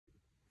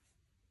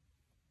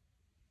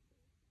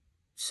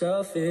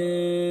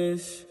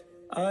Selfish,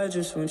 I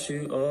just want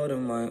you all to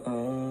my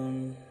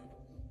own.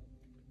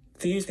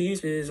 These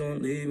bitches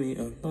won't leave me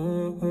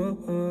alone.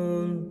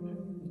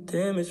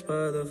 Damaged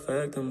by the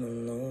fact I'm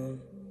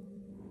alone.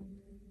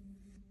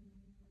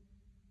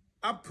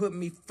 I put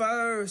me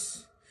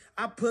first,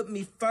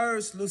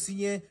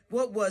 Lucien.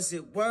 What was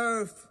it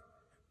worth?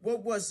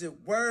 What was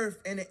it worth?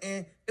 In the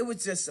end, it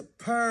was just a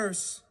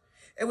purse.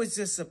 It was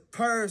just a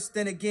purse.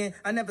 Then again,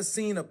 I never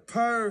seen a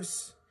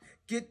purse.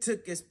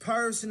 Took his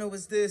purse, and it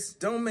was this.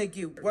 Don't make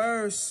it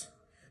worse.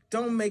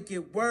 Don't make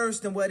it worse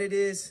than what it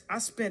is. I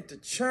spent the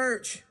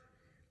church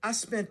on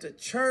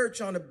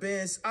the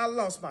Benz. I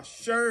lost my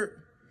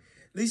shirt.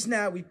 At least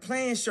now we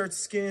playing shirts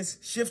skins.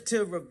 Shift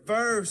to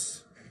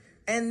reverse.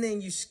 And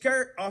then you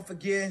skirt off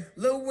again.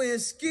 Lil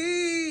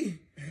Whiskey,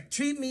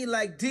 treat me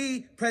like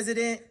D.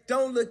 President,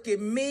 don't look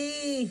at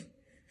me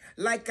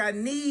like I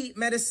need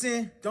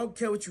medicine. Don't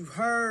care what you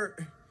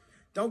heard.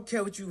 Don't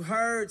care what you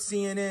heard,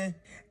 CNN.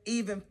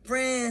 Even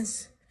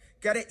friends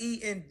got an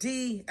E and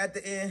D at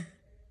the end.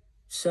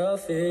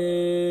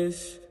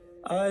 Selfish,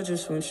 I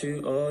just want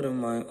you all to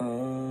my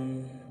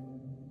own.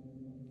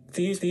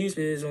 These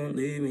bitches won't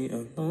leave me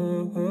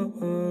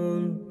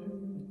alone.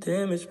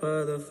 Damaged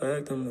by the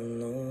fact I'm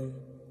alone.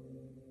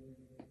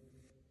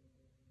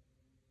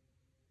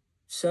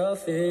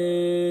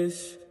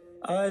 Selfish,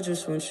 I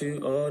just want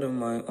you all to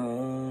my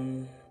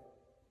own.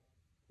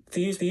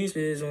 These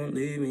bitches won't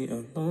leave me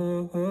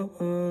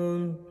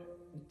alone.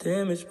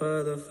 Damaged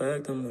by the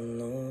fact I'm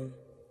alone.